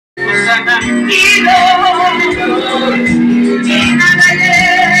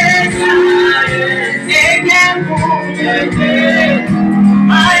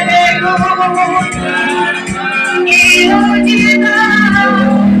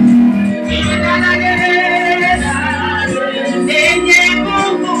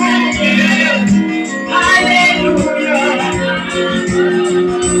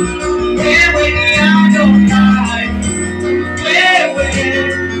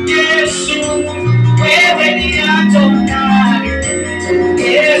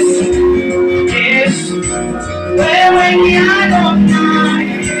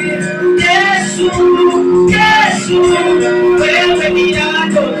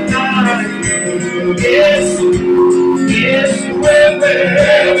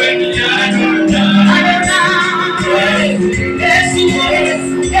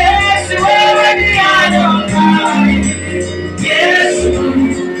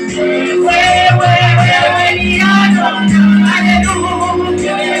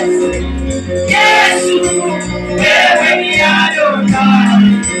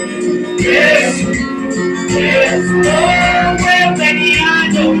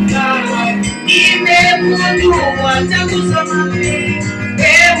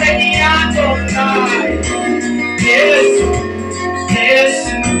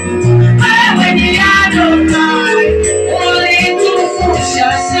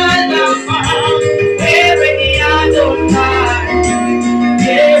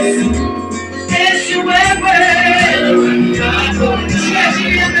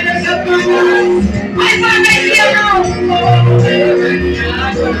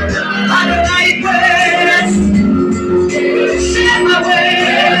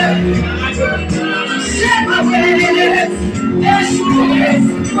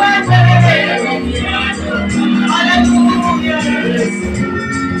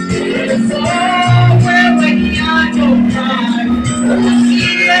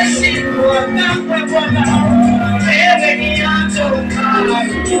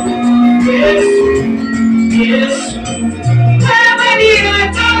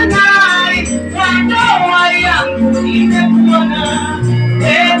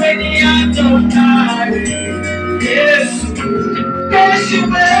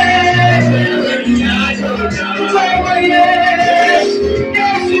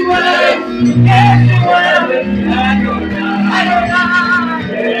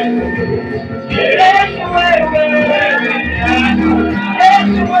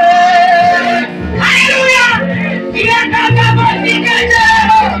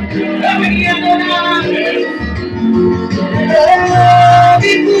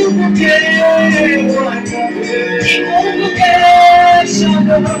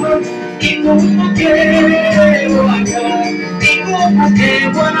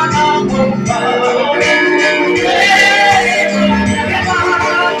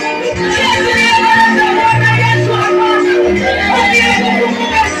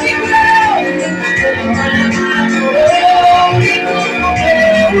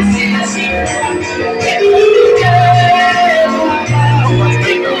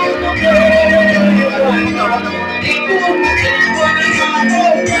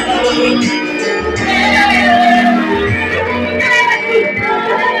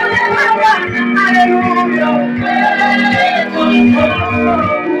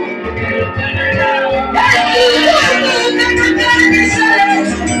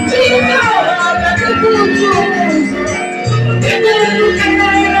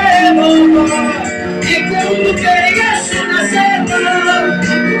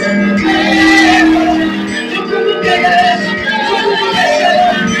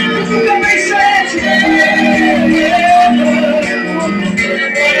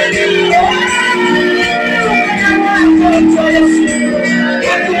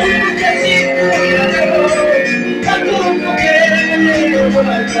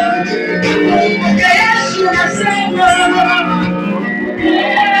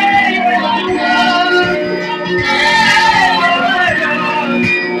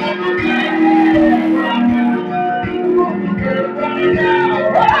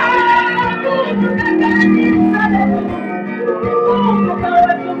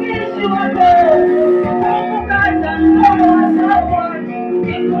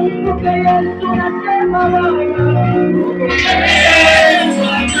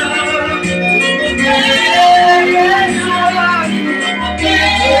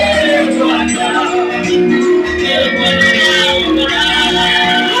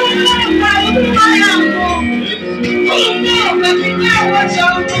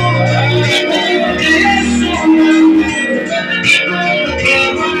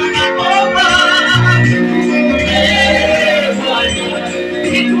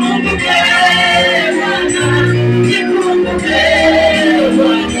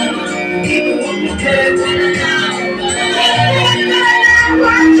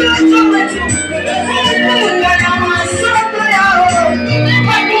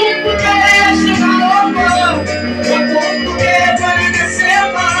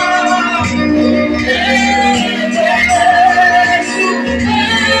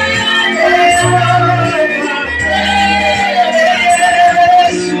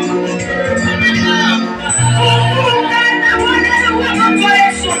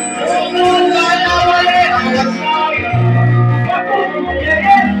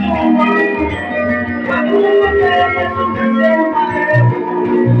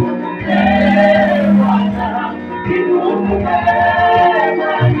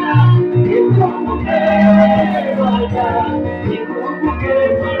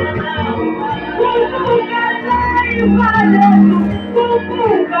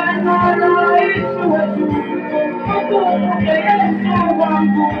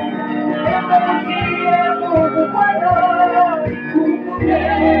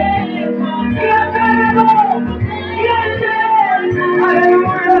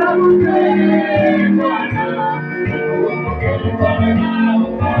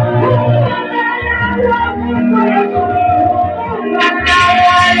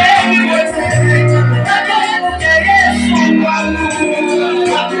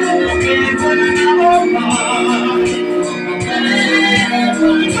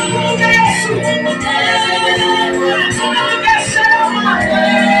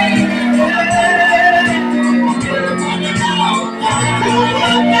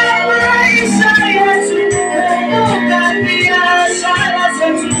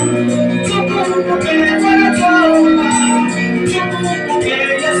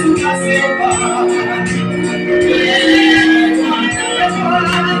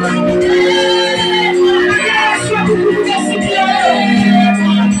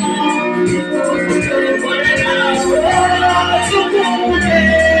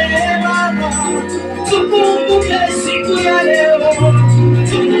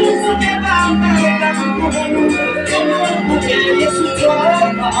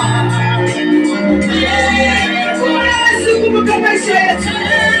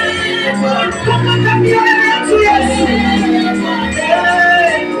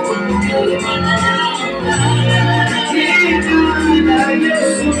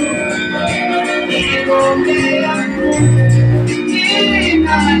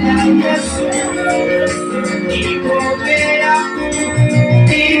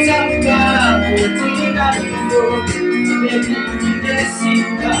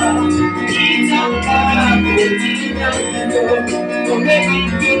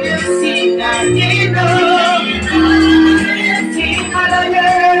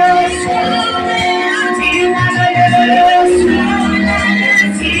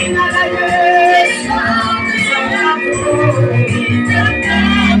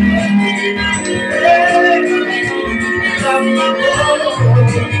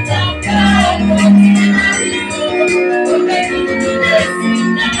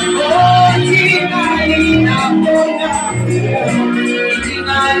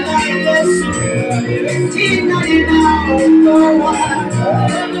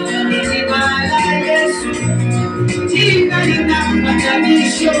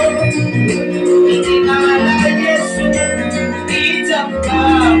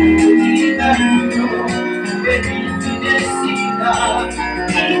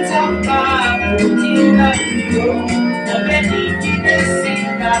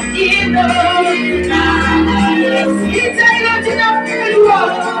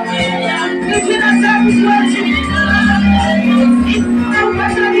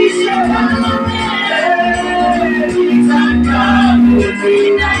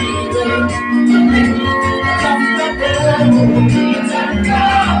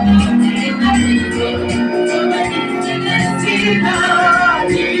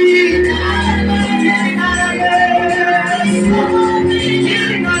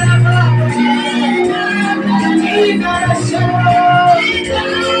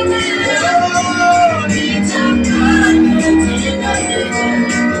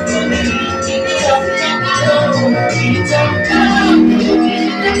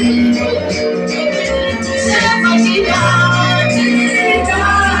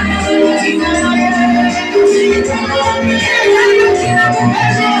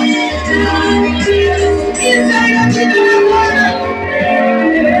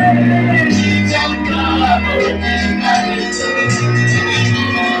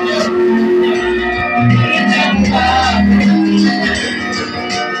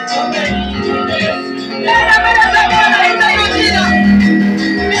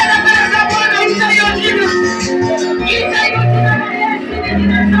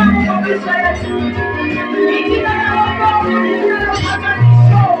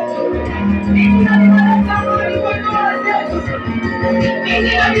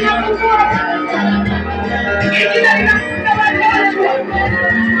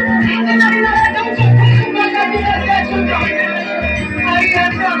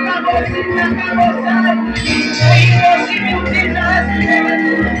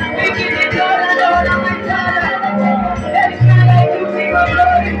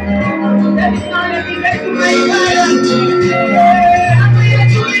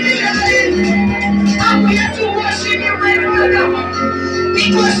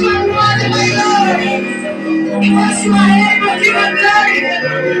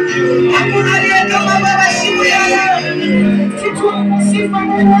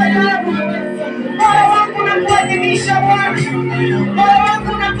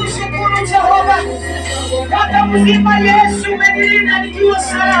mzima Yesu umenilinda nikiwa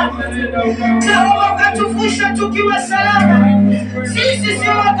salama. Jehova ukatuvusha tukiwa salama. Sisi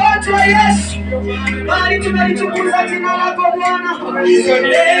sio wagonjwa Yesu, bali tunalitukuza jina lako Bwana.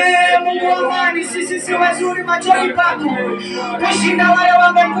 Mungu wa amani, sisi si wazuri machoni pako kushinda wale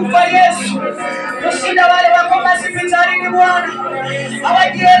wamekufa Yesu, kushinda wale wako hospitalini Bwana.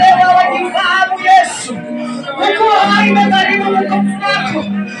 Hawajielewa, hawajifahamu Yesu. Kukua hai karibu mkono wako,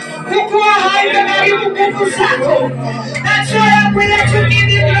 kukua hai karibu nguvu zako. That's why we are to give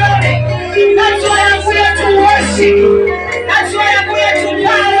you glory. That's why we are to worship. That's why we are to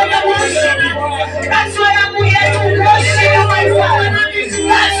bow and worship. That's why we are to worship my Father.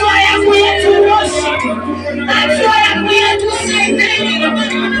 That's why we are to worship. That's why we are to say thank you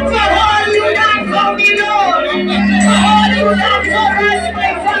for all you done for me, Lord. For all you done for us,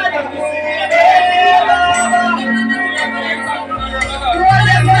 my Father.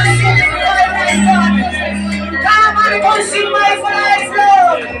 Come and consume my life,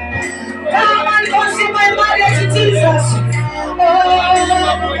 Lord. Come and consume my marriage, Jesus.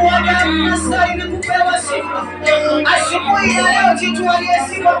 Bwana unastahili kupewa sifa. Asubuhi ya leo jitwalie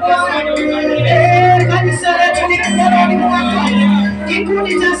sifa Bwana. Kanisa letu ni mikononi mwako.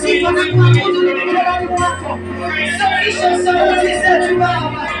 Kikundi cha sifa na kuabudu ni mikononi mwako. Safisha sauti zetu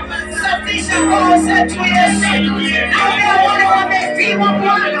Baba. Safisha roho zetu Yesu. Na wale wamepimwa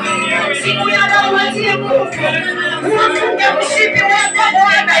Bwana, siku ya leo watie nguvu. Uwafunge mshipi wako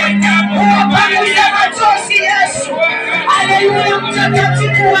Bwana. Uwapanguze machozi Yesu. Haleluya,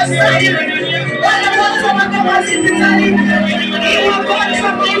 mtakatifu wa Sayuni. Wale watu wako hospitalini, ni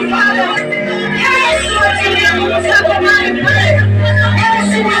wagonjwa Bwana. Yesu achilie nguvu zako mahali pale.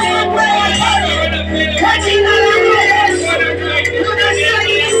 Yesu afungue watoto kwa jina lako Yesu.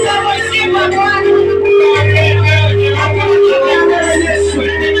 Tunastahili sawa sifa Bwana. Yesu,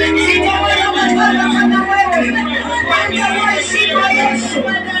 sitaweza kufanya kama wewe. Wewe sifa Yesu.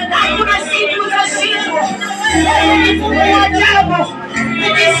 Hakuna siku za sifa. Wewe ajabu.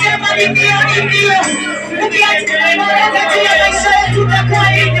 Ukisema ndio. Ukiacha katika maisha yetu utakuwa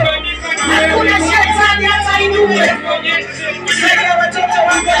hivyo. Hakuna shetani atainue. Sasa watoto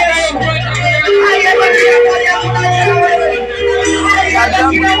wako Yesu. Haya kila mmoja kuna wewe. Haya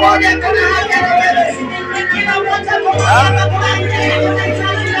kila mmoja kuna wewe. Kila mmoja kuna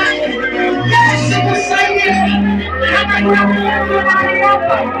Yesu msaidie. Kama kuna Mungu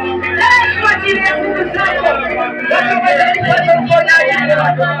hapa. Yesu achilie nguvu zako.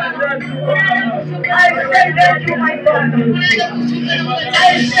 I say thank you, my Father.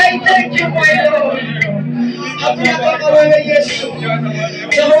 I say thank you, my Lord. Hakuna kama wewe Yesu.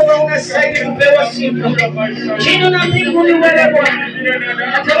 Jehova unastahili kupewa sifa. Chini na mbingu ni wewe Bwana.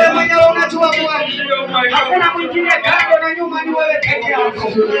 Hata wewe mwenyewe unajua Bwana. Hakuna mwingine kando na nyuma, ni wewe peke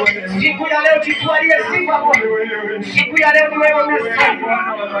yako. Siku ya leo jitwalie sifa Bwana. Siku ya leo ni wewe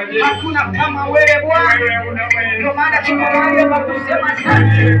unastahili. Hakuna kama wewe Bwana. Ndio maana tunawaambia kwa kusema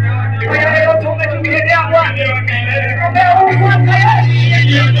asante. Wewe yote umetutendea Bwana. Tuombe mwaka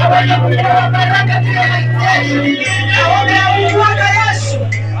Yesu. Aweze kutoa baraka kwa Yesu. Tuombe mwaka Yesu.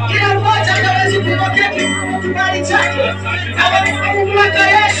 Kila mmoja aweze kupokea kibali chake. Aweze mwaka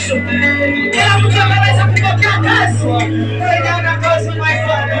Yesu. Kila mtu aweze kupokea kazi. Wewe na kazi my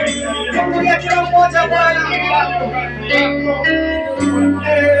Father. Mungu ya kila mmoja Bwana.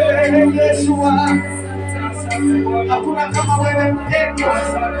 Yesu hakuna kama wewe mpendwa.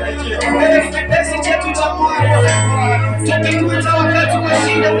 Wewe ni kipenzi chetu cha moyo. Tukikuita wakati wa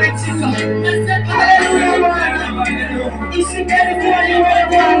shida umetika. Haleluya Bwana. Isingelikuwa ni wewe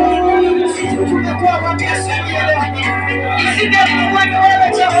Bwana, sisi tungekuwa wapi Yesu? Isingelikuwa ni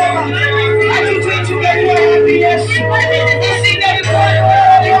wewe Jehova, hatujui tungekuwa wapi Yesu. Isingelikuwa ni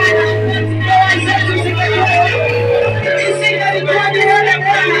wewe Bwana, ndoa zetu zingekuwa wapi? Isingelikuwa ni wewe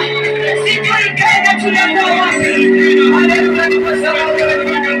Bwana, sijui Kenya tungekuwa wapi? Haleluya, ni kwa sababu wewe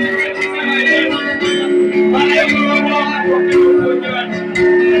ni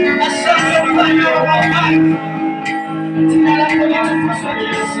asante Bwana wa amani. Jina lako litukuzwe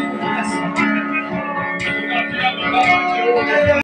Yesu.